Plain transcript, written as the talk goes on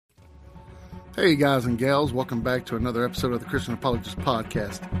Hey guys and gals, welcome back to another episode of the Christian Apologist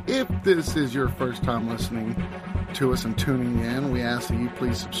Podcast. If this is your first time listening to us and tuning in, we ask that you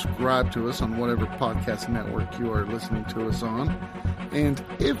please subscribe to us on whatever podcast network you are listening to us on. And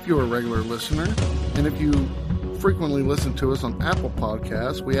if you're a regular listener, and if you frequently listen to us on Apple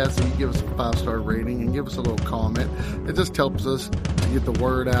Podcasts, we ask that you give us a 5-star rating and give us a little comment. It just helps us to get the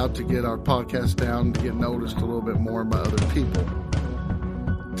word out, to get our podcast down, to get noticed a little bit more by other people.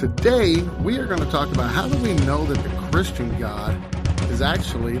 Today, we are going to talk about how do we know that the Christian God is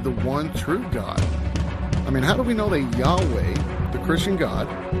actually the one true God? I mean, how do we know that Yahweh, the Christian God,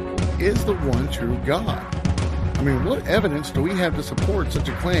 is the one true God? I mean, what evidence do we have to support such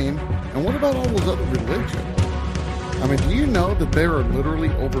a claim? And what about all those other religions? I mean, do you know that there are literally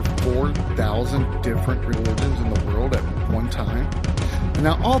over 4,000 different religions in the world at one time? And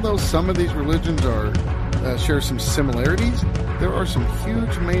now, although some of these religions share some similarities, there are some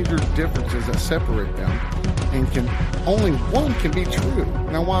huge major differences that separate them, and only one can be true.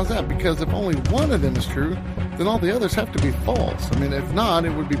 Now, why is that? Because if only one of them is true, then all the others have to be false. I mean, if not,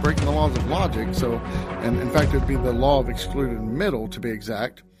 it would be breaking the laws of logic. And in fact, it would be the law of excluded middle, to be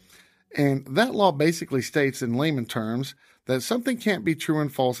exact. And that law basically states in layman terms that something can't be true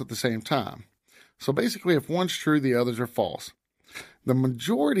and false at the same time. So basically, if one's true, the others are false. The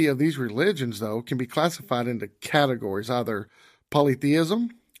majority of these religions, though, can be classified into categories, either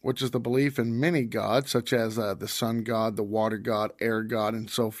polytheism, which is the belief in many gods, such as the sun god, the water god, air god, and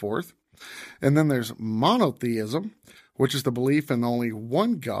so forth. And then there's monotheism, which is the belief in only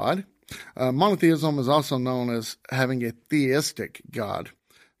one God. Monotheism is also known as having a theistic God,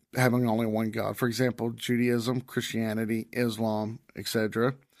 having only one God. For example, Judaism, Christianity, Islam,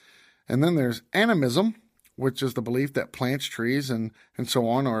 etc. And then there's animism, which is the belief that plants, trees, and so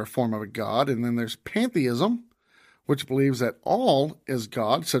on are a form of a god. And then there's pantheism, which believes that all is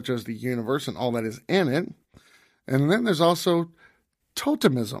God, such as the universe and all that is in it. And then there's also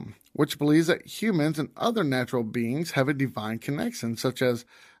totemism, which believes that humans and other natural beings have a divine connection, such as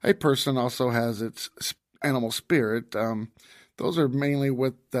a person also has its animal spirit. Those are mainly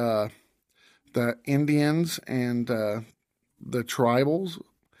with the Indians and the tribals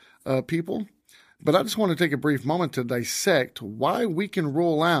people. But I just want to take a brief moment to dissect why we can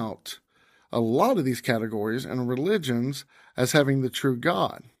rule out a lot of these categories and religions as having the true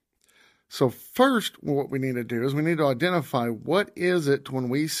God. So first, what we need to do is we need to identify what is it when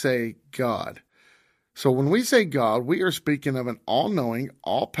we say God. So when we say God, we are speaking of an all-knowing,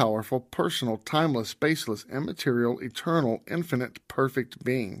 all-powerful, personal, timeless, spaceless, immaterial, eternal, infinite, perfect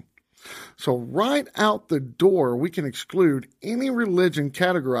being. So right out the door, we can exclude any religion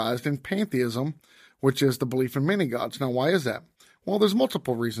categorized in pantheism, which is the belief in many gods. Now, why is that? Well, there's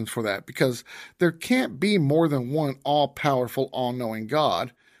multiple reasons for that, because there can't be more than one all-powerful, all-knowing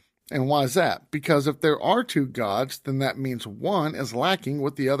God. And why is that? Because if there are two gods, then that means one is lacking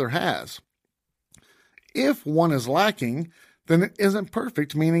what the other has. If one is lacking, then it isn't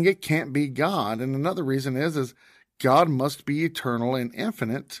perfect, meaning it can't be God. And another reason is God must be eternal and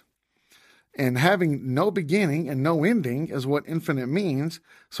infinite. And having no beginning and no ending is what infinite means.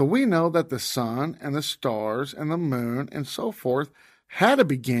 So we know that the sun and the stars and the moon and so forth had a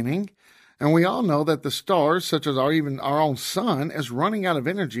beginning. And we all know that the stars, such as even our own sun, is running out of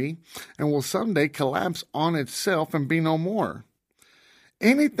energy and will someday collapse on itself and be no more.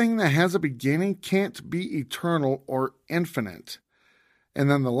 Anything that has a beginning can't be eternal or infinite. And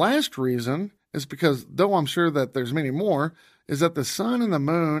then the last reason is because, though I'm sure that there's many more, is that the sun and the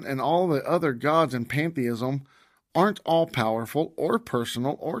moon and all the other gods in pantheism aren't all-powerful or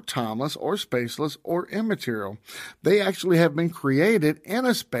personal or timeless or spaceless or immaterial. They actually have been created in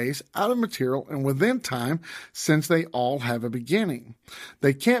a space out of material and within time, since they all have a beginning.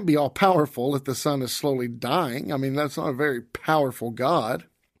 They can't be all-powerful if the sun is slowly dying. I mean, that's not a very powerful God.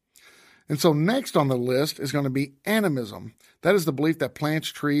 And so next on the list is going to be animism. That is the belief that plants,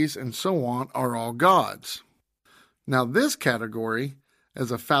 trees, and so on are all gods. Now, this category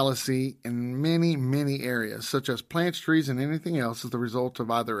is a fallacy in many, many areas, such as plants, trees, and anything else is the result of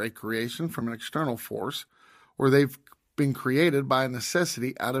either a creation from an external force, or they've been created by a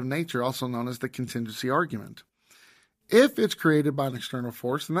necessity out of nature, also known as the contingency argument. If it's created by an external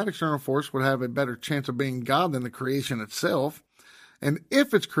force, then that external force would have a better chance of being God than the creation itself. And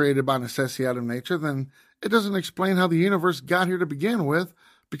if it's created by necessity out of nature, then it doesn't explain how the universe got here to begin with,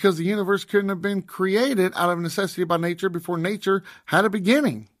 because the universe couldn't have been created out of necessity by nature before nature had a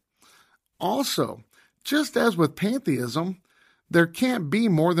beginning. Also, just as with pantheism, there can't be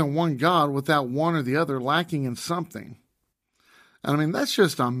more than one God without one or the other lacking in something. And I mean, that's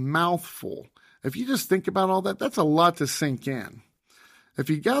just a mouthful. If you just think about all that, that's a lot to sink in. If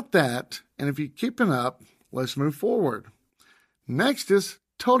you got that, and if you're keeping up, let's move forward. Next is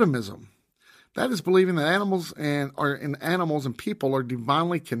totemism. That is believing that animals and people are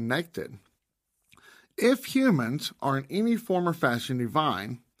divinely connected. If humans are in any form or fashion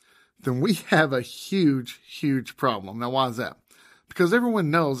divine, then we have a huge, huge problem. Now, why is that? Because everyone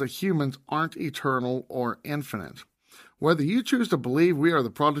knows that humans aren't eternal or infinite. Whether you choose to believe we are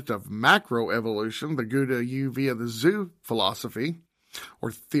the product of macroevolution, the Gouda you via the zoo philosophy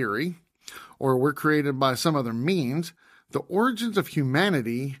or theory, or we're created by some other means, the origins of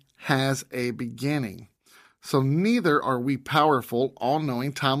humanity has a beginning. So neither are we powerful,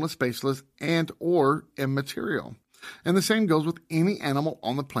 all-knowing, timeless, spaceless, and or immaterial. And the same goes with any animal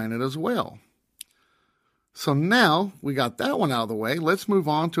on the planet as well. So now we got that one out of the way. Let's move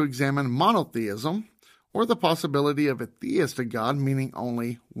on to examine monotheism, or the possibility of a theistic God, meaning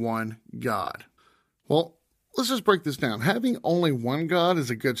only one God. Well, let's just break this down. Having only one God is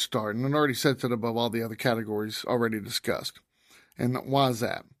a good start, and it already sets it above all the other categories already discussed. And why is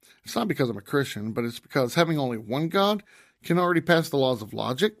that? It's not because I'm a Christian, but it's because having only one God can already pass the laws of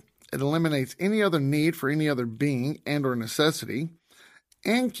logic. It eliminates any other need for any other being and or necessity,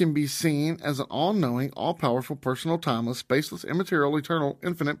 and can be seen as an all-knowing, all-powerful, personal, timeless, spaceless, immaterial, eternal,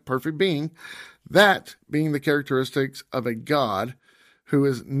 infinite, perfect being, that being the characteristics of a God who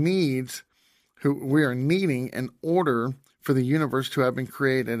we are needing in order for the universe to have been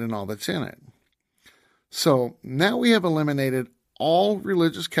created and all that's in it. So now we have eliminated all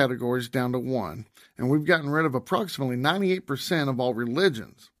religious categories down to one, and we've gotten rid of approximately 98% of all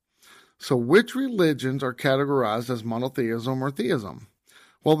religions. So which religions are categorized as monotheism or theism?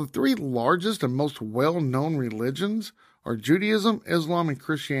 Well, the three largest and most well-known religions are Judaism, Islam, and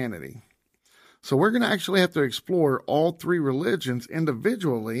Christianity. So we're going to actually have to explore all three religions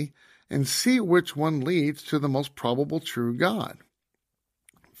individually and see which one leads to the most probable true God.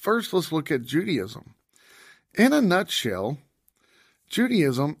 First, let's look at Judaism. In a nutshell,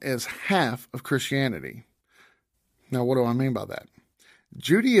 Judaism is half of Christianity. Now, what do I mean by that?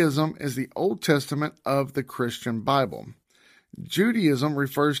 Judaism is the Old Testament of the Christian Bible. Judaism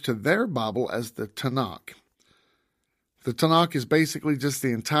refers to their Bible as the Tanakh. The Tanakh is basically just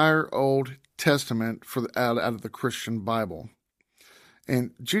the entire Old Testament out of the Christian Bible.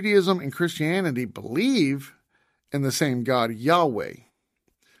 And Judaism and Christianity believe in the same God, Yahweh.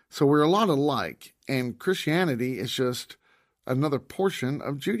 So we're a lot alike, and Christianity is just another portion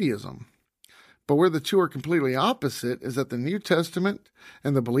of Judaism. But where the two are completely opposite is that the New Testament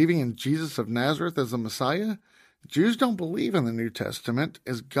and the believing in Jesus of Nazareth as the Messiah, Jews don't believe in the New Testament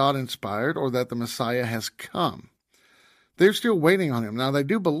as God-inspired or that the Messiah has come. They're still waiting on him. Now, they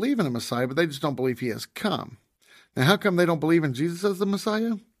do believe in a Messiah, but they just don't believe he has come. Now, how come they don't believe in Jesus as the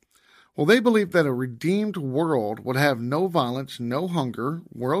Messiah? Well, they believe that a redeemed world would have no violence, no hunger,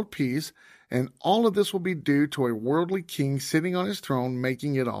 world peace, and all of this will be due to a worldly king sitting on his throne,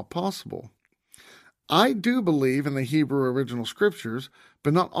 making it all possible. I do believe in the Hebrew original scriptures,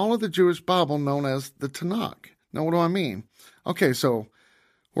 but not all of the Jewish Bible known as the Tanakh. Now, what do I mean? Okay, so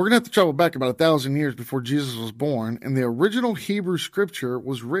we're going to have to travel back about 1,000 years before Jesus was born, and the original Hebrew scripture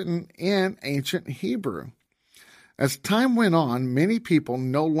was written in ancient Hebrew. As time went on, many people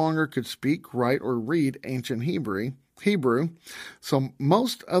no longer could speak, write, or read ancient Hebrew, so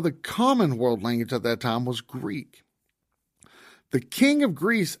most of the common world language at that time was Greek. The king of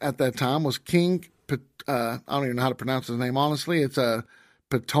Greece at that time was King, I don't even know how to pronounce his name, honestly. It's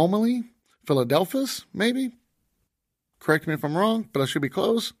Ptolemy Philadelphus, maybe? Correct me if I'm wrong, but I should be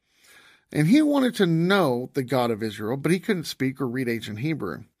close. And he wanted to know the God of Israel, but he couldn't speak or read ancient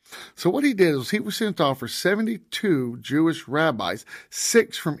Hebrew. So what he did was he was sent off for 72 Jewish rabbis,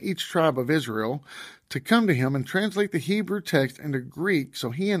 6 from each tribe of Israel, to come to him and translate the Hebrew text into Greek so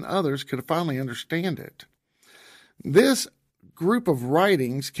he and others could finally understand it. This group of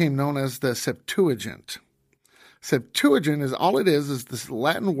writings came known as the Septuagint. Septuagint is all it is this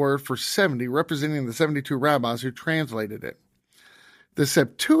Latin word for 70, representing the 72 rabbis who translated it. The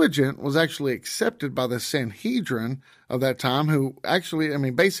Septuagint was actually accepted by the Sanhedrin of that time, who actually,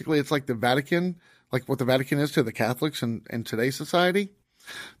 basically it's like the Vatican, like what the Vatican is to the Catholics in today's society.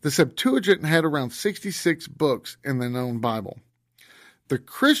 The Septuagint had around 66 books in the known Bible. The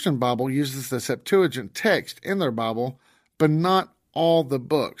Christian Bible uses the Septuagint text in their Bible, but not all the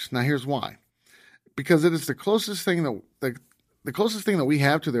books. Now here's why. Because it is the closest thing that we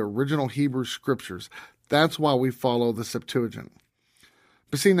have to the original Hebrew scriptures. That's why we follow the Septuagint.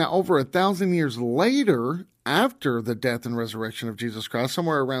 But see, now over 1,000 years later, after the death and resurrection of Jesus Christ,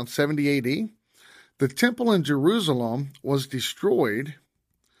 somewhere around 70 AD, the temple in Jerusalem was destroyed,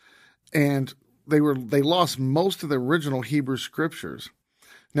 and they lost most of the original Hebrew scriptures.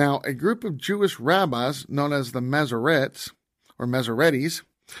 Now, a group of Jewish rabbis known as the Masoretes, or Masoretes,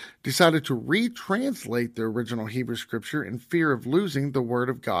 decided to retranslate the original Hebrew scripture in fear of losing the Word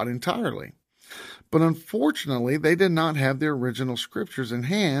of God entirely. But unfortunately, they did not have the original scriptures in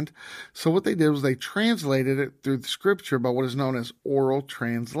hand, so what they did was they translated it through the scripture by what is known as oral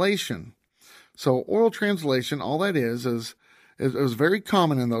translation. So oral translation, all that is it was very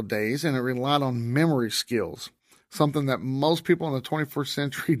common in those days, and it relied on memory skills, something that most people in the 21st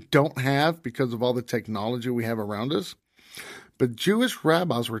century don't have because of all the technology we have around us. But Jewish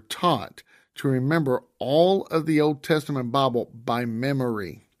rabbis were taught to remember all of the Old Testament Bible by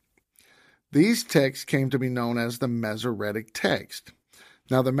memory. These texts came to be known as the Masoretic text.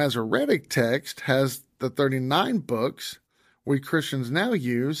 Now, the Masoretic text has the 39 books we Christians now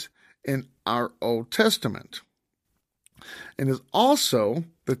use in our Old Testament, and is also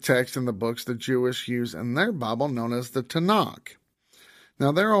the text in the books the Jewish use in their Bible, known as the Tanakh.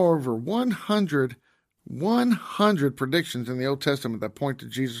 Now, there are over 100 predictions in the Old Testament that point to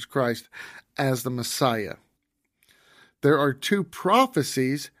Jesus Christ as the Messiah. There are 2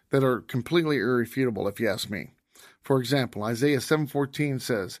 prophecies that are completely irrefutable, if you ask me. For example, Isaiah 7:14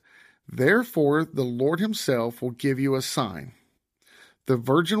 says, "Therefore the Lord himself will give you a sign. The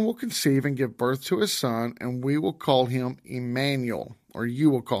virgin will conceive and give birth to a son, and we will call him Emmanuel," or you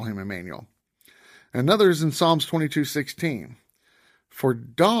will call him Emmanuel. Another is in Psalms 22:16. "For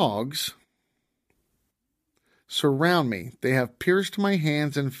dogs surround me. They have pierced my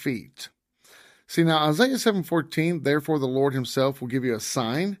hands and feet." See, now Isaiah 7:14, "Therefore the Lord himself will give you a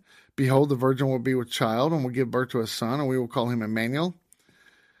sign. Behold, the virgin will be with child and will give birth to a son, and we will call him Emmanuel."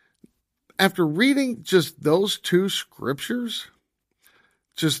 After reading just those two scriptures,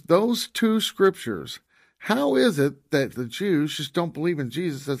 how is it that the Jews just don't believe in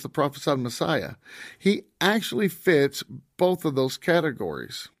Jesus as the prophesied Messiah? He actually fits both of those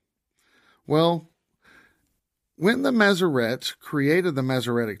categories. Well, when the Masoretes created the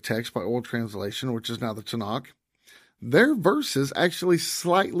Masoretic text by oral translation, which is now the Tanakh, their verses actually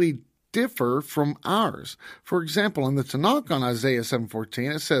slightly differ from ours. For example, in the Tanakh on Isaiah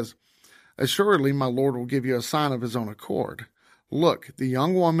 7:14, it says, "Assuredly my Lord will give you a sign of his own accord. Look, the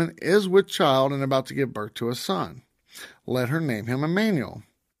young woman is with child and about to give birth to a son. Let her name him Emmanuel."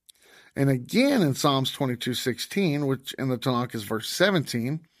 And again in Psalms 22:16, which in the Tanakh is verse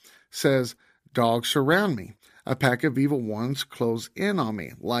 17, says, "Dogs surround me. A pack of evil ones close in on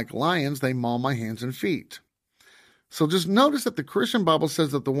me. Like lions, they maul my hands and feet." So just notice that the Christian Bible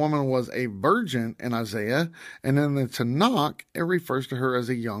says that the woman was a virgin in Isaiah, and in the Tanakh, it refers to her as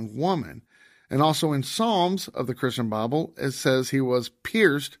a young woman. And also in Psalms of the Christian Bible, it says he was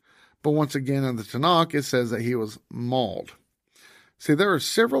pierced, but once again in the Tanakh, it says that he was mauled. See, there are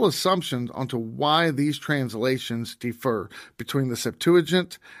several assumptions onto why these translations differ between the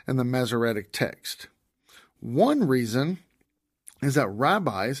Septuagint and the Masoretic text. One reason is that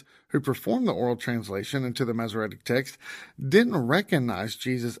rabbis who performed the oral translation into the Masoretic text didn't recognize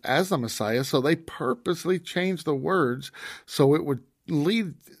Jesus as the Messiah, so they purposely changed the words so it would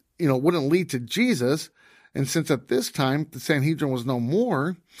wouldn't lead to Jesus. And since at this time the Sanhedrin was no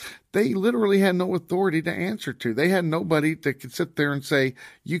more, they literally had no authority to answer to. They had nobody that could sit there and say,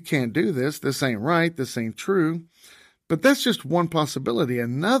 "You can't do this. This ain't right. This ain't true." But that's just one possibility.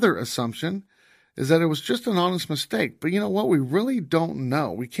 Another assumption is that it was just an honest mistake. But you know what? We really don't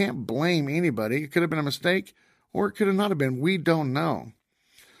know. We can't blame anybody. It could have been a mistake, or it could have not have been. We don't know.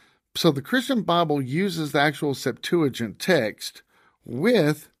 So the Christian Bible uses the actual Septuagint text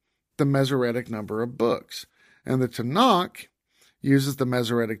with the Masoretic number of books. And the Tanakh uses the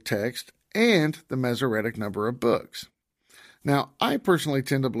Masoretic text and the Masoretic number of books. Now, I personally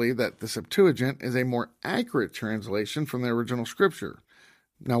tend to believe that the Septuagint is a more accurate translation from the original scripture.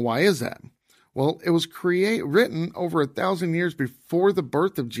 Now, why is that? Well, it was written over 1,000 years before the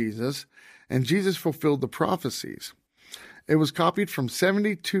birth of Jesus, and Jesus fulfilled the prophecies. It was copied from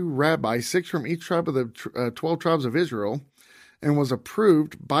 72 rabbis, 6 from each tribe of the 12 tribes of Israel, and was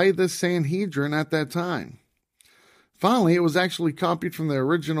approved by the Sanhedrin at that time. Finally, it was actually copied from the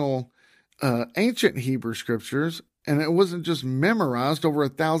original ancient Hebrew scriptures, and it wasn't just memorized over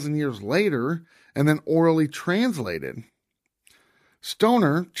 1,000 years later and then orally translated.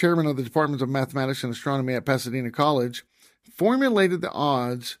 Stoner, chairman of the Department of Mathematics and Astronomy at Pasadena College, formulated the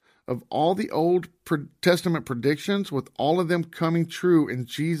odds of all the Old Testament predictions, with all of them coming true in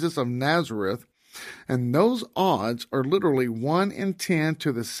Jesus of Nazareth. And those odds are literally 1 in 10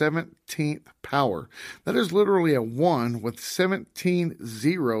 to the 17th power. That is literally a 1 with 17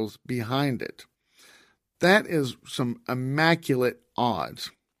 zeros behind it. That is some immaculate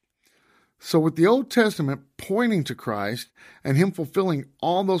odds. So with the Old Testament pointing to Christ and him fulfilling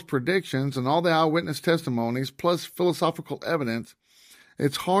all those predictions and all the eyewitness testimonies plus philosophical evidence,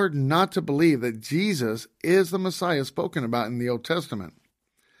 it's hard not to believe that Jesus is the Messiah spoken about in the Old Testament.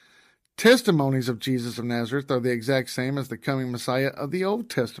 Testimonies of Jesus of Nazareth are the exact same as the coming Messiah of the Old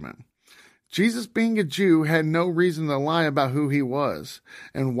Testament. Jesus, being a Jew, had no reason to lie about who he was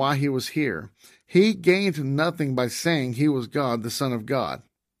and why he was here. He gained nothing by saying he was God, the Son of God.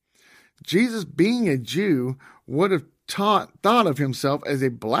 Jesus, being a Jew, would have thought of himself as a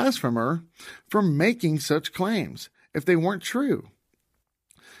blasphemer for making such claims if they weren't true.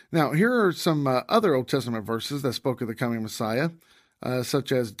 Now, here are some other Old Testament verses that spoke of the coming Messiah,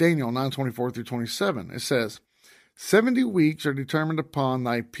 such as Daniel 9:24 through 27. It says, 70 weeks are determined upon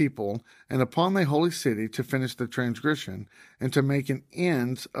thy people and upon thy holy city to finish the transgression and to make an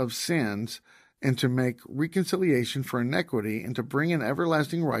end of sins and to make reconciliation for iniquity, and to bring in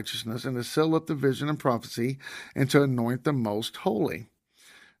everlasting righteousness, and to seal up the vision and prophecy, and to anoint the most holy.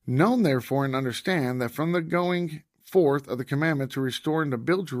 Known therefore and understand that from the going forth of the commandment to restore and to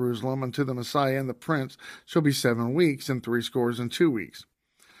build Jerusalem unto the Messiah and the Prince shall be 7 weeks and 62 weeks.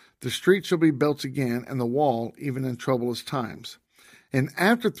 The street shall be built again, and the wall even in troublous times. And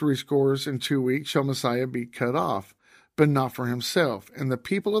after 62 weeks shall Messiah be cut off, but not for himself. And the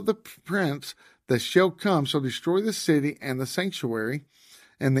people of the Prince that shall come shall destroy the city and the sanctuary,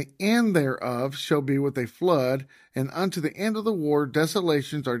 and the end thereof shall be with a flood, and unto the end of the war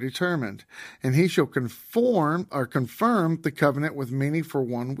desolations are determined. And he shall confirm the covenant with many for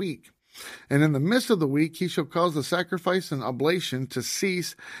 1 week. And in the midst of the week he shall cause the sacrifice and oblation to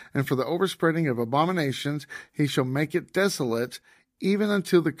cease, and for the overspreading of abominations he shall make it desolate, even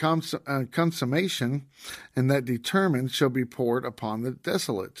until the consummation, and that determined shall be poured upon the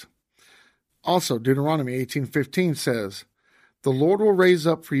desolate. Also, Deuteronomy 18:15 says, the Lord will raise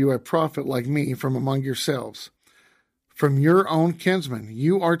up for you a prophet like me from among yourselves, from your own kinsmen.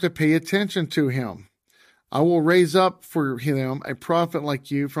 You are to pay attention to him. I will raise up for him a prophet like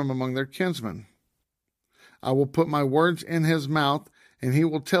you from among their kinsmen. I will put my words in his mouth, and he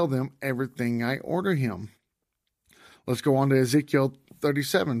will tell them everything I order him. Let's go on to Ezekiel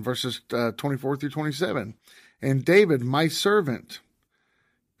 37, verses 24 through 27. And David, my servant,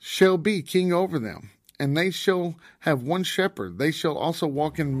 shall be king over them, and they shall have one shepherd. They shall also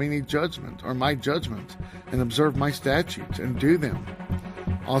walk in my judgments, and observe my statutes, and do them.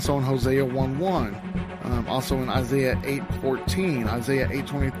 Also in Hosea 1:1, also in Isaiah 8:14, Isaiah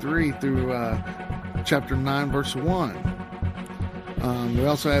 8:23 through chapter 9, verse 1. We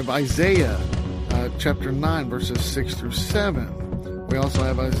also have Isaiah chapter 9, verses 6 through 7. We also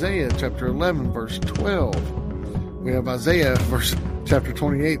have Isaiah chapter 11, verse 12. We have Isaiah chapter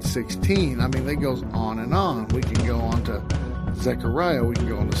 28:16. I mean, it goes on and on. We can go on to Zechariah. We can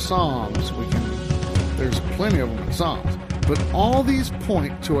go on to Psalms. There's plenty of them in Psalms. But all these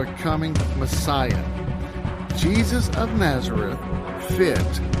point to a coming Messiah. Jesus of Nazareth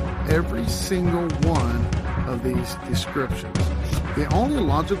fit every single one of these descriptions. The only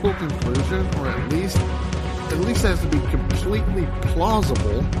logical conclusion, or at least has to be completely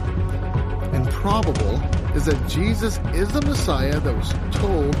plausible and probable, is that Jesus is the Messiah that was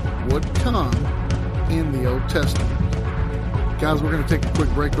told would come in the Old Testament. Guys, we're going to take a quick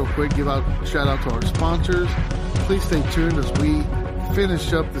break real quick, give out a shout out to our sponsors. Please stay tuned as we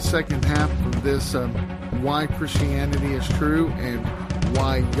finish up the second half of this why Christianity is true and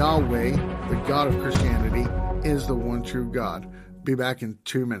why Yahweh, the God of Christianity, is the one true God. Be back in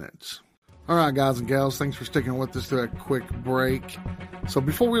 2 minutes. All right, guys and gals, thanks for sticking with us through that quick break. So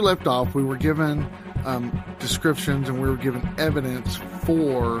before we left off, we were given descriptions and we were given evidence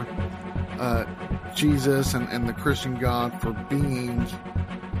for Jesus and the Christian God for being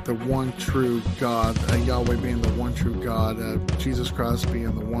the one true God, Yahweh being the one true God, Jesus Christ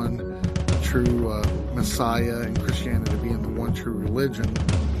being the one true Messiah, and Christianity being the one true religion.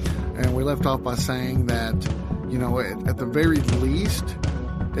 And we left off by saying that, at the very least,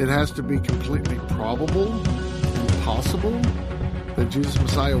 it has to be completely probable and possible that Jesus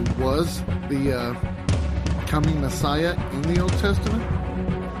Messiah was the coming Messiah in the Old Testament.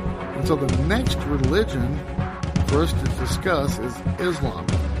 And so the next religion for us to discuss is Islam.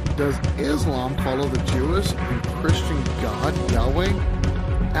 Does Islam follow the Jewish and Christian God, Yahweh?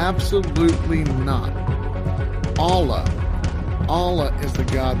 Absolutely not. Allah is the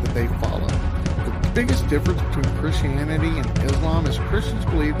God that they follow. The biggest difference between Christianity and Islam is Christians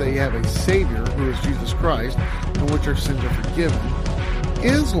believe they have a Savior who is Jesus Christ, in which our sins are forgiven.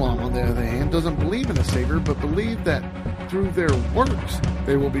 Islam, on the other hand, doesn't believe in a Savior, but believe that through their works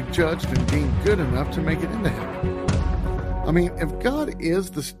they will be judged and deemed good enough to make it into heaven. I mean, if God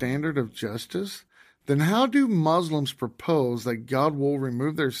is the standard of justice, then how do Muslims propose that God will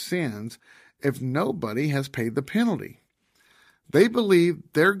remove their sins if nobody has paid the penalty? They believe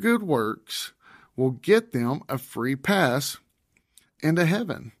their good works will get them a free pass into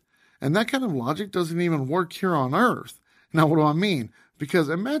heaven. And that kind of logic doesn't even work here on earth. Now, what do I mean? Because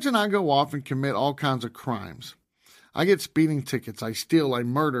imagine I go off and commit all kinds of crimes. I get speeding tickets, I steal, I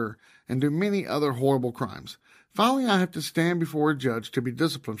murder, and do many other horrible crimes. Finally, I have to stand before a judge to be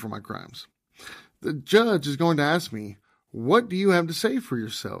disciplined for my crimes. The judge is going to ask me, what do you have to say for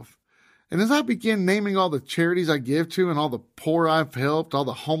yourself? And as I begin naming all the charities I give to and all the poor I've helped, all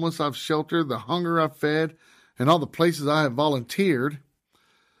the homeless I've sheltered, the hunger I've fed, and all the places I have volunteered,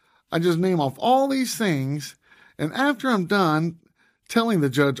 I just name off all these things. And after I'm done telling the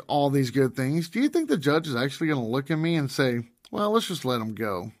judge all these good things, do you think the judge is actually going to look at me and say, well, let's just let him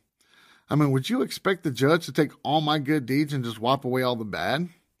go? I mean, would you expect the judge to take all my good deeds and just wipe away all the bad?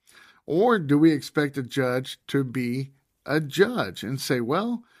 Or do we expect a judge to be a judge and say,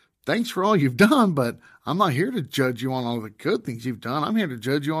 well, thanks for all you've done, but I'm not here to judge you on all the good things you've done. I'm here to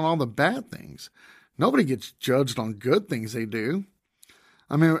judge you on all the bad things. Nobody gets judged on good things they do.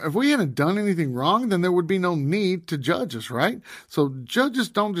 I mean, if we hadn't done anything wrong, then there would be no need to judge us, right? So judges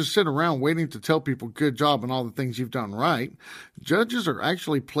don't just sit around waiting to tell people good job and all the things you've done right. Judges are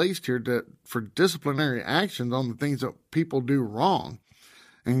actually placed here for disciplinary actions on the things that people do wrong.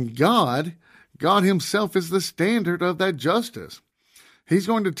 And God himself is the standard of that justice. He's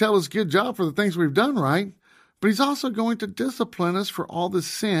going to tell us good job for the things we've done right, but he's also going to discipline us for all the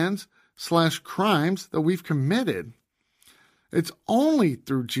sins/crimes that we've committed. It's only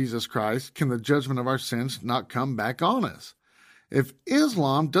through Jesus Christ can the judgment of our sins not come back on us. If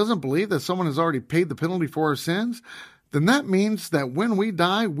Islam doesn't believe that someone has already paid the penalty for our sins, then that means that when we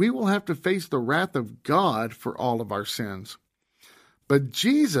die, we will have to face the wrath of God for all of our sins. But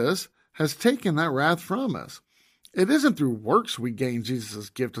Jesus has taken that wrath from us. It isn't through works we gain Jesus'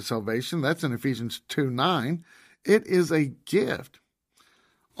 gift of salvation. That's in Ephesians 2:9. It is a gift.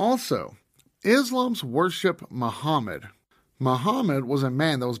 Also, Islam's worship Muhammad. Muhammad was a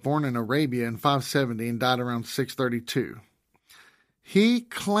man that was born in Arabia in 570 and died around 632. He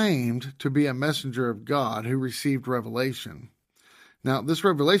claimed to be a messenger of God who received revelation. Now, this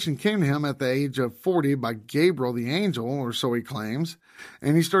revelation came to him at the age of 40 by Gabriel the angel, or so he claims,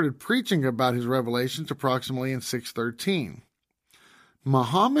 and he started preaching about his revelations approximately in 613.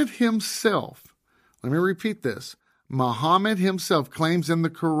 Muhammad himself, let me repeat this, Muhammad himself claims in the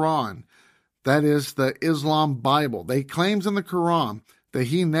Quran, that is the Islam Bible, he claims in the Quran that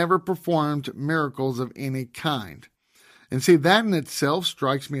he never performed miracles of any kind. And see, that in itself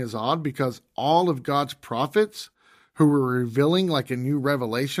strikes me as odd because all of God's prophets who were revealing like a new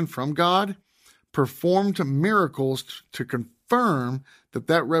revelation from God performed miracles to confirm that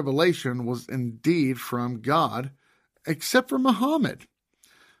that revelation was indeed from God, except for Muhammad.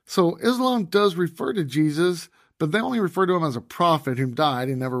 So Islam does refer to Jesus, but they only refer to him as a prophet who died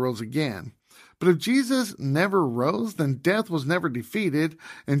and never rose again. But if Jesus never rose, then death was never defeated,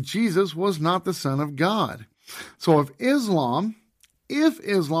 and Jesus was not the Son of God. So if Islam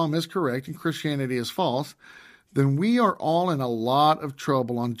is correct and Christianity is false, then we are all in a lot of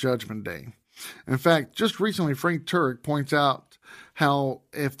trouble on Judgment Day. In fact, just recently, Frank Turek points out how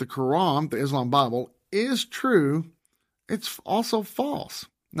if the Quran, the Islam Bible, is true, it's also false.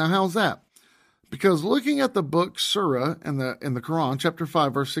 Now, how's that? Because looking at the book Surah in the Quran, chapter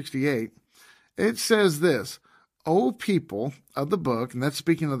 5, verse 68, it says this, O people of the book, and that's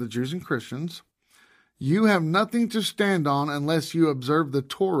speaking of the Jews and Christians, you have nothing to stand on unless you observe the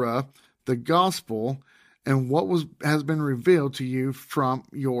Torah, the gospel, and what has been revealed to you from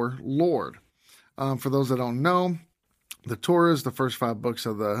your Lord. For those that don't know, the Torah is the first 5 books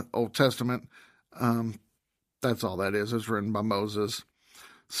of the Old Testament. That's all that is. It's written by Moses.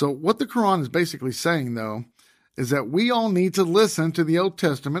 So what the Quran is basically saying, though, is that we all need to listen to the Old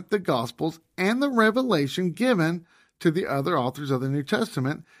Testament, the Gospels, and the revelation given to the other authors of the New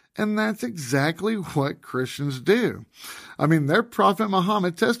Testament, and that's exactly what Christians do. I mean, their prophet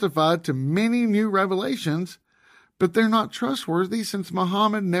Muhammad testified to many new revelations, but they're not trustworthy since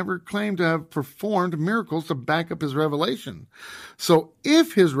Muhammad never claimed to have performed miracles to back up his revelation. So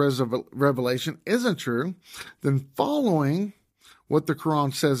if his revelation isn't true, then following what the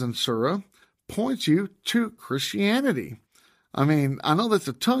Quran says in Surah points you to Christianity. I mean, I know that's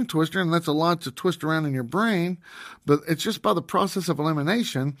a tongue twister and that's a lot to twist around in your brain, but it's just by the process of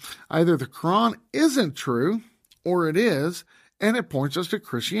elimination. Either the Quran isn't true or it is, and it points us to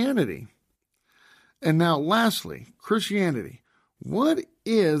Christianity. And now lastly, Christianity. What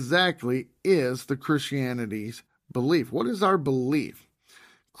exactly is the Christianity's belief. What is our belief?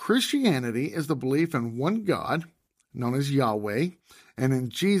 Christianity is the belief in one God, known as Yahweh, and in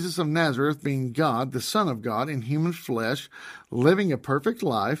Jesus of Nazareth being God, the Son of God in human flesh, living a perfect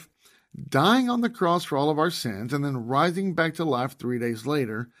life, dying on the cross for all of our sins, and then rising back to life 3 days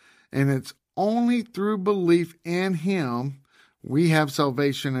later. And it's only through belief in Him we have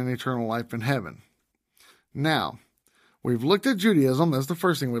salvation and eternal life in heaven. Now, we've looked at Judaism. That's the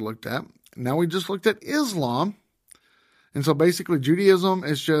first thing we looked at. Now we just looked at Islam. And so basically Judaism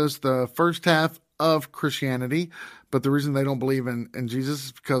is just the first half of Christianity. But the reason they don't believe in Jesus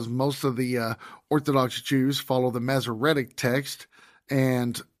is because most of the Orthodox Jews follow the Masoretic text,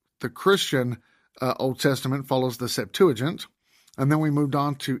 and the Christian Old Testament follows the Septuagint. And then we moved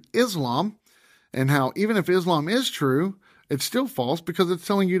on to Islam, and how even if Islam is true, it's still false because it's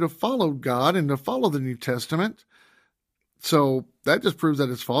telling you to follow God and to follow the New Testament. So that just proves that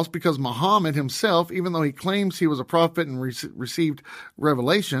it's false, because Muhammad himself, even though he claims he was a prophet and received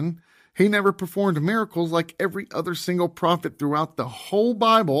revelation, he never performed miracles like every other single prophet throughout the whole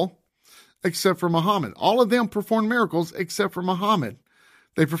Bible, except for Muhammad. All of them performed miracles except for Muhammad.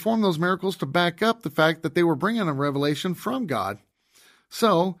 They performed those miracles to back up the fact that they were bringing a revelation from God.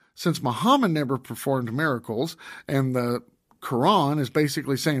 So, since Muhammad never performed miracles, and the Quran is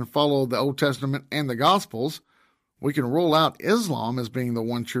basically saying follow the Old Testament and the Gospels, we can rule out Islam as being the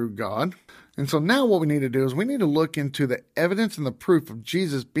one true God. And so now what we need to do is we need to look into the evidence and the proof of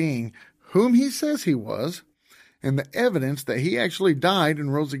Jesus being whom He says He was, and the evidence that He actually died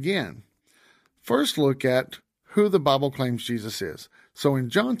and rose again. First, look at who the Bible claims Jesus is. So in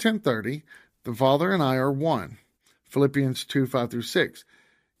John 10:30, the Father and I are one. Philippians 2:5-6.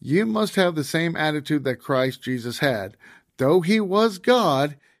 You must have the same attitude that Christ Jesus had. Though He was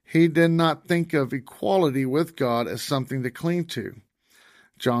God, He did not think of equality with God as something to cling to.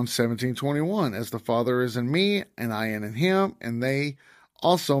 John 17:21, as the Father is in me, and I am in Him, and they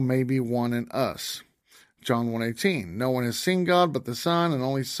also may be one in us. John 1:18, no one has seen God but the Son, and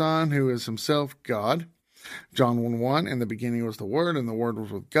only Son, who is Himself God. John 1:1, in the beginning was the Word, and the Word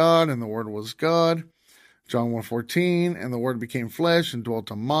was with God, and the Word was God. John 1:14, and the Word became flesh and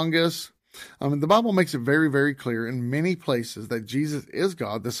dwelt among us. The Bible makes it very, very clear in many places that Jesus is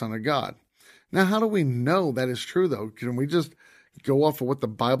God, the Son of God. Now, how do we know that is true, though? Can we just go off of what the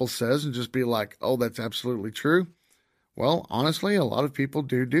Bible says and just be like, oh, that's absolutely true? Well, honestly, a lot of people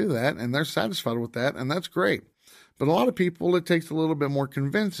do that, and they're satisfied with that, and that's great. But a lot of people, it takes a little bit more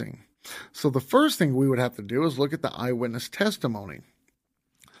convincing. So the first thing we would have to do is look at the eyewitness testimony.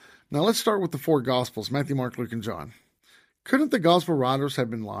 Now, let's start with the four Gospels, Matthew, Mark, Luke, and John. Couldn't the Gospel writers have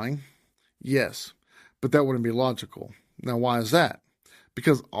been lying? Yes, but that wouldn't be logical. Now, why is that?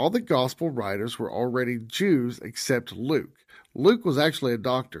 Because all the Gospel writers were already Jews except Luke. Luke was actually a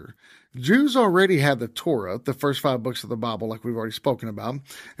doctor. Jews already had the Torah, the first 5 books of the Bible, like we've already spoken about,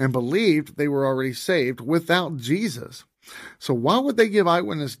 and believed they were already saved without Jesus. So why would they give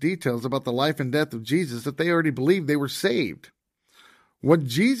eyewitness details about the life and death of Jesus if they already believed they were saved? What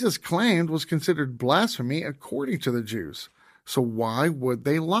Jesus claimed was considered blasphemy according to the Jews. So why would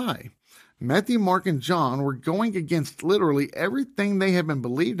they lie? Matthew, Mark, and John were going against literally everything they had been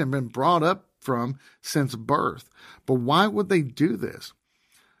believed and been brought up from since birth. But why would they do this?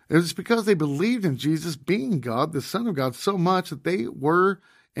 It was because they believed in Jesus being God, the Son of God, so much that they were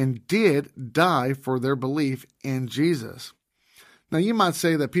and did die for their belief in Jesus. Now, you might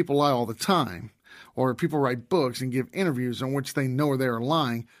say that people lie all the time, or people write books and give interviews in which they know they are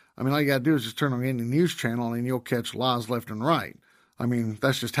lying. All you got to do is just turn on any news channel and you'll catch lies left and right.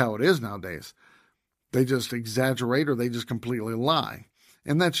 That's just how it is nowadays. They just exaggerate or they just completely lie.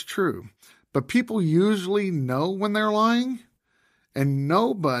 And that's true. But people usually know when they're lying, and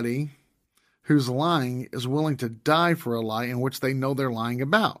nobody who's lying is willing to die for a lie in which they know they're lying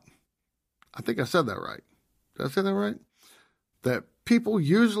about. I think I said that right. Did I say that right? That people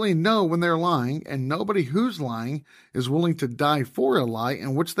usually know when they're lying, and nobody who's lying is willing to die for a lie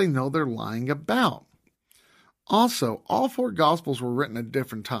in which they know they're lying about. Also, all 4 Gospels were written at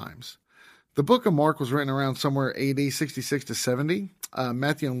different times. The book of Mark was written around somewhere AD 66 to 70.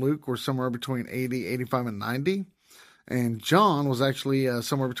 Matthew and Luke were somewhere between 80, 85, and 90. And John was actually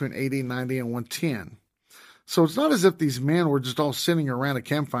somewhere between 80, 90, and 110. So it's not as if these men were just all sitting around a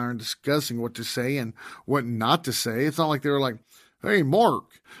campfire and discussing what to say and what not to say. It's not like they were like, hey,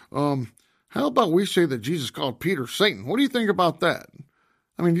 Mark, how about we say that Jesus called Peter Satan? What do you think about that?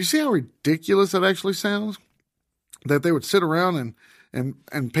 Do you see how ridiculous that actually sounds? That they would sit around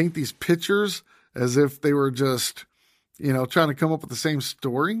and paint these pictures as if they were just, trying to come up with the same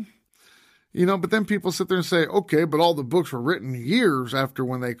story. But then people sit there and say, okay, but all the books were written years after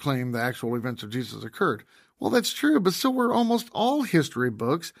when they claim the actual events of Jesus occurred. Well, that's true, but so were almost all history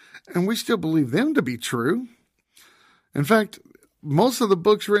books, and we still believe them to be true. In fact, most of the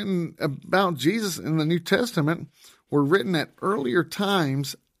books written about Jesus in the New Testament were written at earlier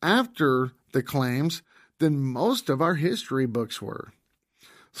times after the claims than most of our history books were.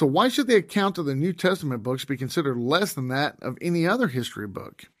 So why should the account of the New Testament books be considered less than that of any other history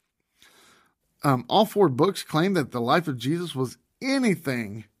book? All four books claim that the life of Jesus was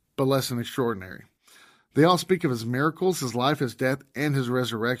anything but less than extraordinary. They all speak of his miracles, his life, his death, and his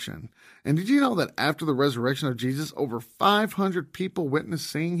resurrection. And did you know that after the resurrection of Jesus, over 500 people witnessed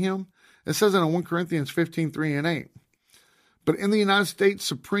seeing him? It says that in 1 Corinthians 15:3 and 8. But in the United States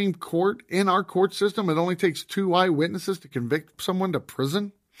Supreme Court, in our court system, it only takes 2 eyewitnesses to convict someone to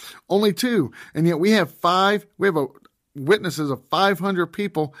prison. Only 2. And yet we have witnesses of 500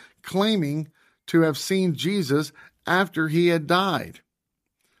 people claiming to have seen Jesus after he had died.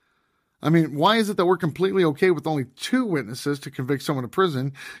 I mean, why is it that we're completely okay with only 2 witnesses to convict someone to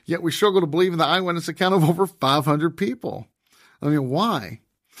prison, yet we struggle to believe in the eyewitness account of over 500 people? I mean, why?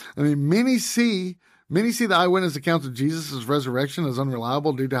 I mean, many see the eyewitness accounts of Jesus' resurrection as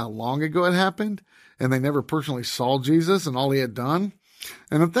unreliable due to how long ago it happened, and they never personally saw Jesus and all he had done.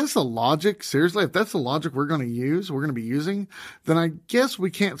 And if that's the logic, seriously, if that's the logic we're going to be using, then I guess we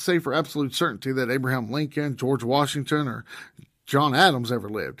can't say for absolute certainty that Abraham Lincoln, George Washington, or John Adams ever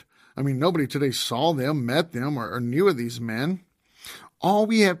lived. I mean, nobody today saw them, met them, or knew of these men. All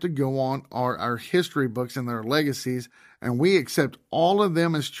we have to go on are our history books and their legacies, and we accept all of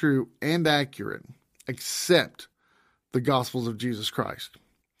them as true and accurate, except the Gospels of Jesus Christ.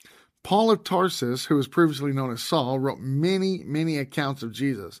 Paul of Tarsus, who was previously known as Saul, wrote many, many accounts of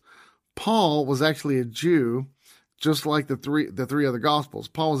Jesus. Paul was actually a Jew, just like the three other Gospels.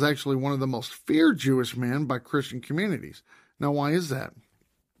 Paul was actually one of the most feared Jewish men by Christian communities. Now, why is that?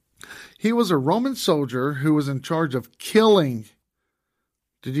 He was a Roman soldier who was in charge of killing.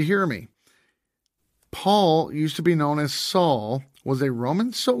 Did you hear me? Paul, used to be known as Saul, was a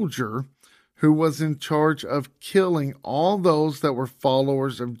Roman soldier who was in charge of killing all those that were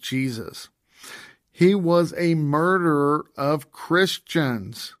followers of Jesus. He was a murderer of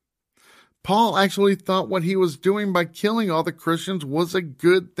Christians. Paul actually thought what he was doing by killing all the Christians was a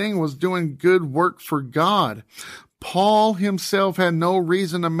good thing, was doing good work for God. Paul himself had no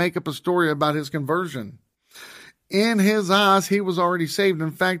reason to make up a story about his conversion. In his eyes, he was already saved. In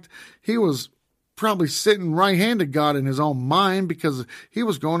fact, he was probably sitting right-handed God in his own mind because he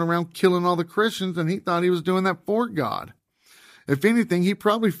was going around killing all the Christians and he thought he was doing that for God. If anything, he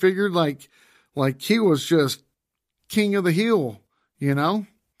probably figured like he was just king of the hill, you know?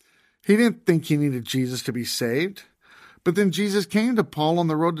 He didn't think he needed Jesus to be saved. But then Jesus came to Paul on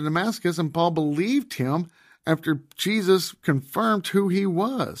the road to Damascus and Paul believed him after Jesus confirmed who he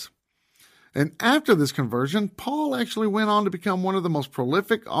was. And after this conversion, Paul actually went on to become one of the most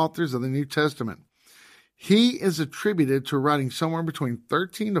prolific authors of the New Testament. He is attributed to writing somewhere between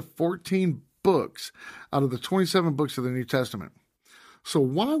 13 to 14 books out of the 27 books of the New Testament. So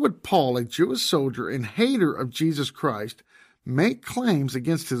why would Paul, a Jewish soldier and hater of Jesus Christ, make claims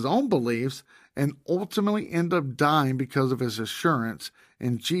against his own beliefs and ultimately end up dying because of his assurance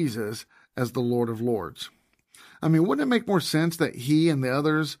in Jesus as the Lord of Lords? I mean, wouldn't it make more sense that he and the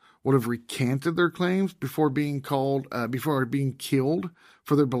others would have recanted their claims before being killed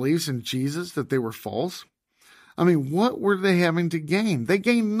for their beliefs in Jesus, that they were false? I mean, what were they having to gain? They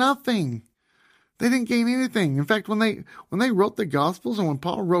gained nothing. They didn't gain anything. In fact, when they wrote the Gospels and when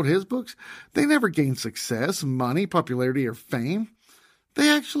Paul wrote his books, they never gained success, money, popularity, or fame. They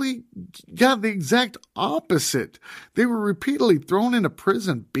actually got the exact opposite. They were repeatedly thrown into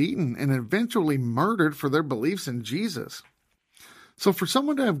prison, beaten, and eventually murdered for their beliefs in Jesus. So for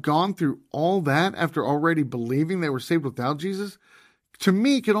someone to have gone through all that after already believing they were saved without Jesus, to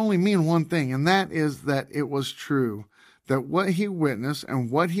me could only mean one thing, and that is that it was true. That what he witnessed and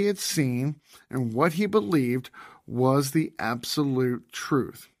what he had seen and what he believed was the absolute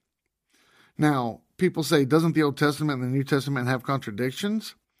truth. Now, people say, doesn't the Old Testament and the New Testament have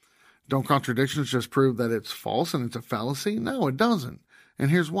contradictions? Don't contradictions just prove that it's false and it's a fallacy? No, it doesn't.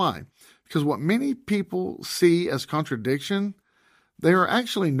 And here's why. Because what many people see as contradiction, they are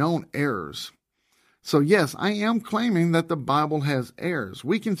actually known errors. So yes, I am claiming that the Bible has errors.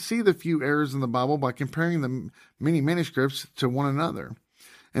 We can see the few errors in the Bible by comparing the many manuscripts to one another.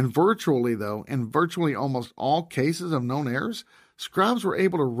 And virtually almost all cases of known errors, scribes were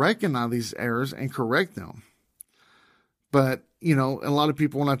able to recognize these errors and correct them. But, a lot of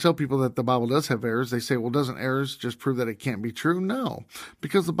people, when I tell people that the Bible does have errors, they say, well, doesn't errors just prove that it can't be true? No,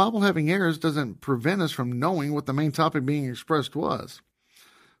 because the Bible having errors doesn't prevent us from knowing what the main topic being expressed was.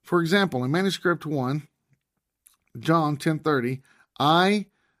 For example, in Manuscript 1, John 10:30, I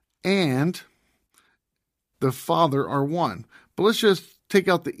and the Father are one. But let's just take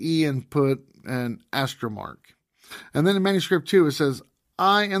out the E and put an asterisk mark. And then in manuscript 2, it says,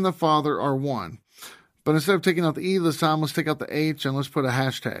 I and the Father are one. But instead of taking out the E this time, let's take out the H and let's put a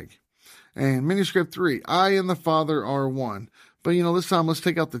hashtag. And manuscript 3, I and the Father are one. But this time let's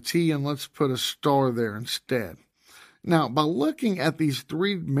take out the T and let's put a star there instead. Now, by looking at these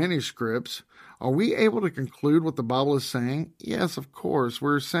 3 manuscripts, are we able to conclude what the Bible is saying? Yes, of course.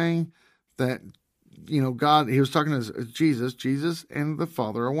 We're saying that, God, he was talking to Jesus and the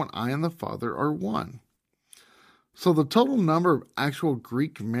Father are one. I and the Father are one. So the total number of actual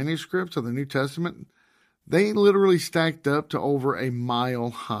Greek manuscripts of the New Testament, they literally stacked up to over a mile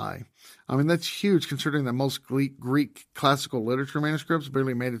high. I mean, that's huge considering that most Greek classical literature manuscripts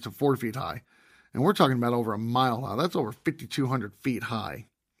barely made it to 4 feet high. And we're talking about over a mile high. That's over 5,200 feet high.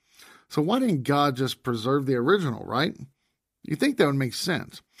 So why didn't God just preserve the original, right? You think that would make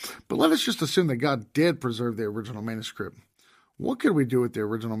sense. But let us just assume that God did preserve the original manuscript. What could we do with the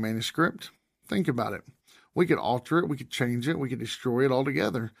original manuscript? Think about it. We could alter it, we could change it, we could destroy it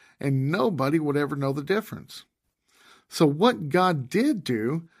altogether, and nobody would ever know the difference. So what God did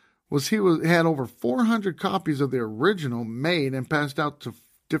do was he had over 400 copies of the original made and passed out to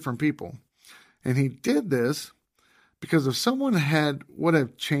different people. And he did this because if someone would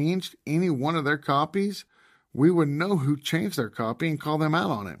have changed any one of their copies, we would know who changed their copy and call them out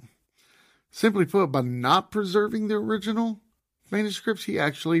on it. Simply put, by not preserving the original manuscripts, he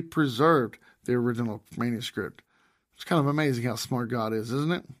actually preserved the original manuscript. It's kind of amazing how smart God is,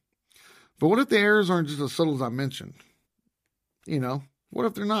 isn't it? But what if the errors aren't just as subtle as I mentioned? What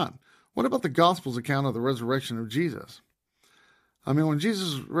if they're not? What about the Gospel's account of the resurrection of Jesus? I mean, when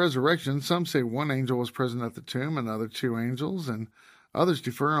Jesus' resurrection, some say one angel was present at the tomb, another 2 angels, and others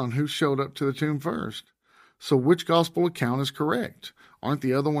differ on who showed up to the tomb first. So which gospel account is correct? Aren't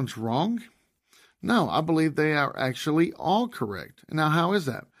the other ones wrong? No, I believe they are actually all correct. Now, how is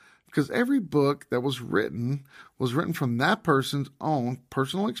that? Because every book that was written from that person's own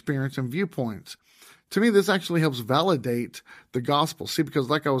personal experience and viewpoints. To me, this actually helps validate the gospel. See, because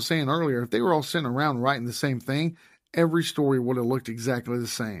like I was saying earlier, if they were all sitting around writing the same thing, every story would have looked exactly the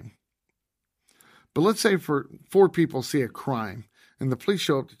same. But let's say 4 people see a crime, and the police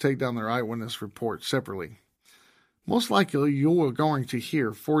show up to take down their eyewitness report separately. Most likely, you are going to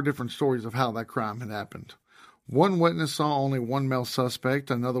hear 4 different stories of how that crime had happened. One witness saw only 1 male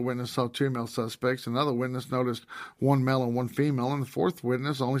suspect, another witness saw 2 male suspects, another witness noticed 1 male and 1 female, and the 4th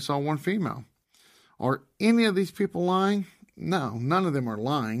witness only saw 1 female. Are any of these people lying? No, none of them are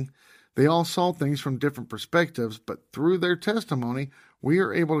lying. They all saw things from different perspectives, but through their testimony, we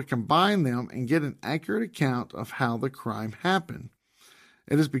are able to combine them and get an accurate account of how the crime happened.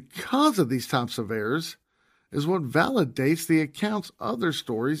 It is because of these types of errors is what validates the accounts of their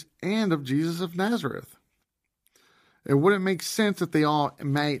stories and of Jesus of Nazareth. It wouldn't make sense if they all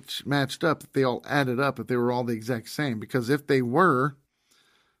matched up, if they all added up, if they were all the exact same, because if they were,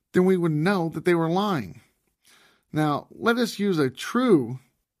 then we would know that they were lying. Now, let us use a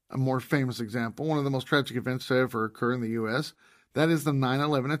more famous example, one of the most tragic events to ever occur in the U.S., that is the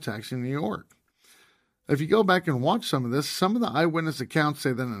 9/11 attacks in New York. If you go back and watch some of this, some of the eyewitness accounts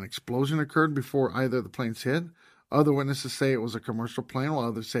say that an explosion occurred before either of the planes hit. Other witnesses say it was a commercial plane, while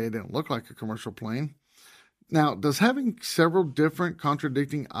others say it didn't look like a commercial plane. Now, does having several different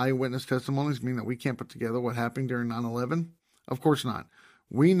contradicting eyewitness testimonies mean that we can't put together what happened during 9/11? Of course not.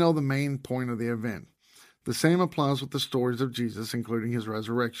 We know the main point of the event. The same applies with the stories of Jesus, including his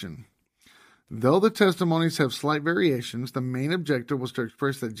resurrection. Though the testimonies have slight variations, the main objective was to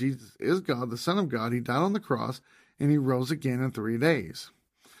express that Jesus is God, the Son of God. He died on the cross, and he rose again in 3 days.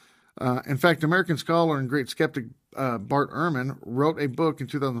 In fact, American scholar and great skeptic Bart Ehrman wrote a book in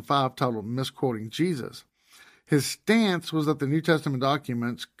 2005 titled Misquoting Jesus. His stance was that the New Testament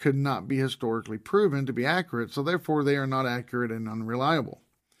documents could not be historically proven to be accurate, so therefore they are not accurate and unreliable.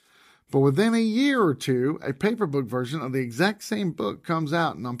 But within a year or two, a paperback version of the exact same book comes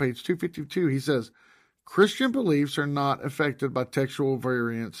out, and on page 252, he says, Christian beliefs are not affected by textual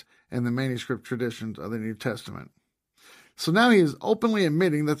variants in the manuscript traditions of the New Testament. So now he is openly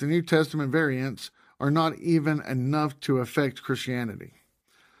admitting that the New Testament variants are not even enough to affect Christianity.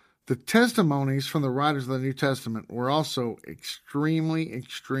 The testimonies from the writers of the New Testament were also extremely,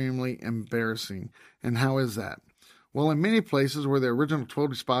 extremely embarrassing. And how is that? Well, in many places where the original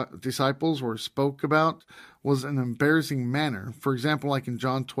 12 disciples were spoke about was an embarrassing manner. For example, like in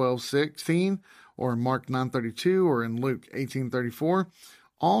John 12:16, or Mark 9:32, or in Luke 18:34,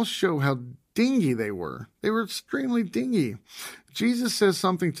 all show how dingy they were. They were extremely dingy. Jesus says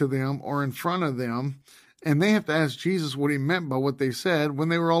something to them or in front of them, And they have to ask Jesus what he meant by what they said when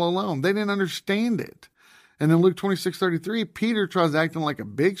they were all alone. They didn't understand it. And in Luke 26:33, Peter tries acting like a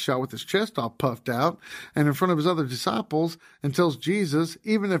big shot with his chest all puffed out and in front of his other disciples and tells Jesus,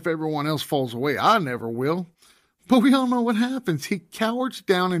 even if everyone else falls away, I never will. But we all know what happens. He cowers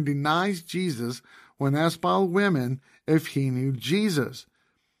down and denies Jesus when asked by women if he knew Jesus.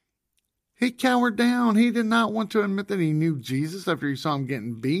 He cowered down. He did not want to admit that he knew Jesus after he saw him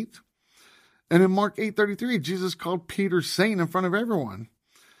getting beat. And in Mark 8:33, Jesus called Peter Satan in front of everyone.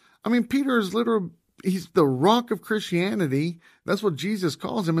 I mean, Peter is he's the rock of Christianity. That's what Jesus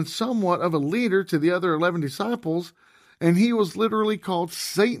calls him, and somewhat of a leader to the other 11 disciples. And he was literally called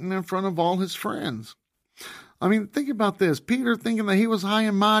Satan in front of all his friends. I mean, think about this. Peter thinking that he was high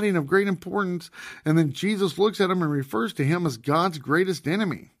and mighty and of great importance, and then Jesus looks at him and refers to him as God's greatest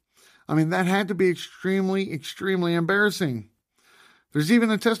enemy. I mean, that had to be extremely, extremely embarrassing. There's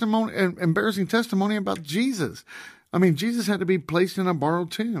even an embarrassing testimony about Jesus. I mean, Jesus had to be placed in a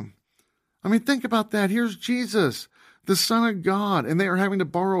borrowed tomb. I mean, think about that. Here's Jesus, the Son of God, and they are having to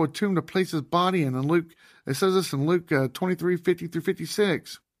borrow a tomb to place his body in. And Luke, it says this in Luke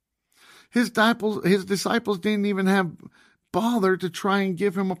 23:50-56. His disciples didn't even have bothered to try and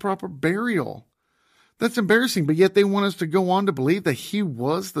give him a proper burial. That's embarrassing, but yet they want us to go on to believe that he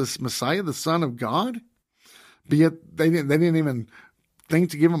was the Messiah, the Son of God. But yet they didn't even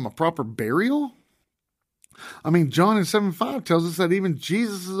think to give him a proper burial. I mean, John in 7:5 tells us that even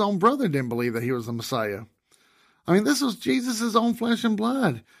Jesus' own brother didn't believe that he was the Messiah. I mean, this was Jesus' own flesh and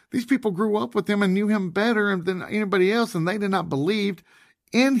blood. These people grew up with him and knew him better than anybody else, and they did not believe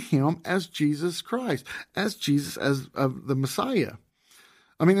in him as Jesus Christ, as Jesus as the Messiah.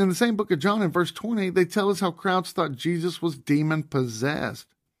 I mean, in the same book of John, in verse 20, they tell us how crowds thought Jesus was demon-possessed.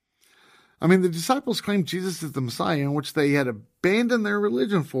 I mean, the disciples claimed Jesus is the Messiah, in which they had abandoned their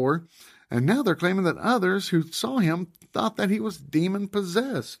religion for, and now they're claiming that others who saw him thought that he was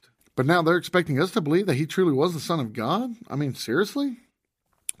demon-possessed. But now they're expecting us to believe that he truly was the Son of God? I mean, seriously?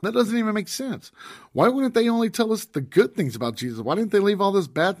 That doesn't even make sense. Why wouldn't they only tell us the good things about Jesus? Why didn't they leave all those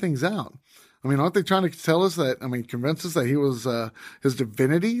bad things out? I mean, aren't they trying to tell us that, convince us that he was his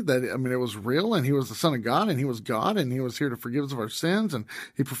divinity, that, it was real, and he was the Son of God, and he was God, and he was here to forgive us of our sins, and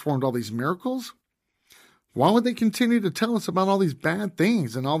he performed all these miracles? Why would they continue to tell us about all these bad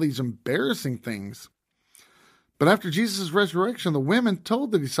things and all these embarrassing things? But after Jesus' resurrection, the women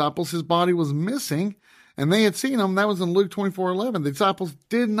told the disciples his body was missing, and they had seen him. That was in Luke 24:11. The disciples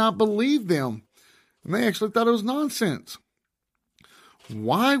did not believe them, and they actually thought it was nonsense.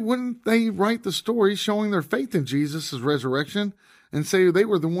 Why wouldn't they write the story showing their faith in Jesus' resurrection and say they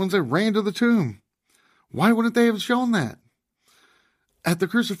were the ones that ran to the tomb? Why wouldn't they have shown that? At the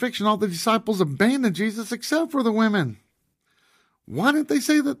crucifixion, all the disciples abandoned Jesus except for the women. Why didn't they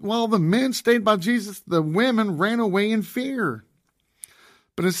say that while the men stayed by Jesus, the women ran away in fear?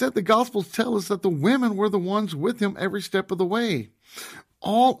 But instead, the Gospels tell us that the women were the ones with him every step of the way.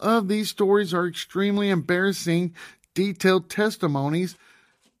 All of these stories are extremely embarrassing, detailed testimonies,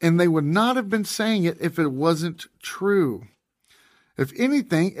 and they would not have been saying it if it wasn't true. If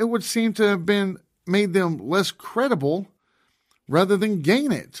anything, it would seem to have made them less credible rather than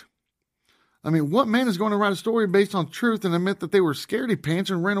gain it. I mean, what man is going to write a story based on truth and admit that they were scaredy pants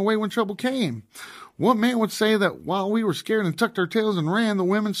and ran away when trouble came? What man would say that while we were scared and tucked our tails and ran, the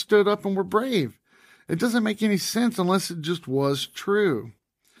women stood up and were brave? It doesn't make any sense unless it just was true.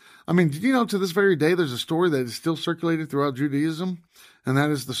 I mean, did you know to this very day there's a story that is still circulated throughout Judaism? And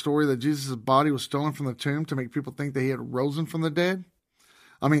that is the story that Jesus' body was stolen from the tomb to make people think that he had risen from the dead?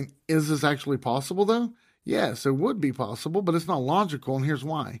 I mean, is this actually possible though? Yes, it would be possible, but it's not logical, and here's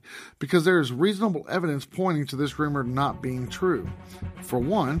why. Because there is reasonable evidence pointing to this rumor not being true. For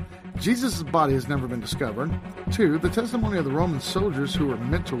one, Jesus' body has never been discovered. Two, the testimony of the Roman soldiers who were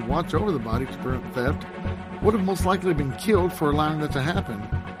meant to watch over the body to prevent theft would have most likely been killed for allowing that to happen.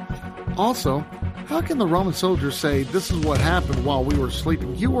 Also, how can the Roman soldiers say, this is what happened while we were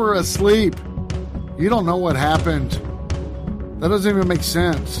sleeping? You were asleep. You don't know what happened. That doesn't even make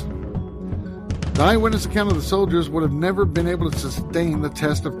sense. The eyewitness account of the soldiers would have never been able to sustain the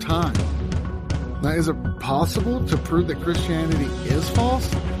test of time. Now, is it possible to prove that Christianity is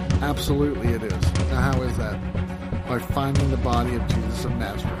false? Absolutely it is. Now, how is that? By finding the body of Jesus of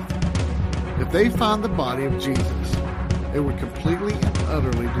Nazareth. If they found the body of Jesus, it would completely and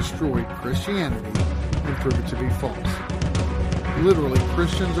utterly destroy Christianity and prove it to be false. Literally,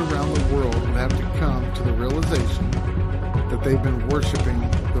 Christians around the world would have to come to the realization that they've been worshiping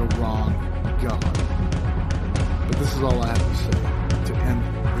the wrong God. But this is all I have to say to end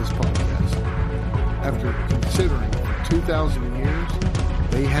this podcast. After considering for 2,000 years,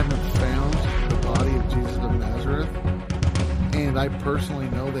 they haven't found the body of Jesus of Nazareth. And I personally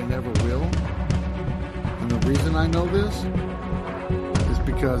know they never will. And the reason I know this is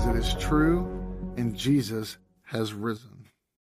because it is true and Jesus has risen.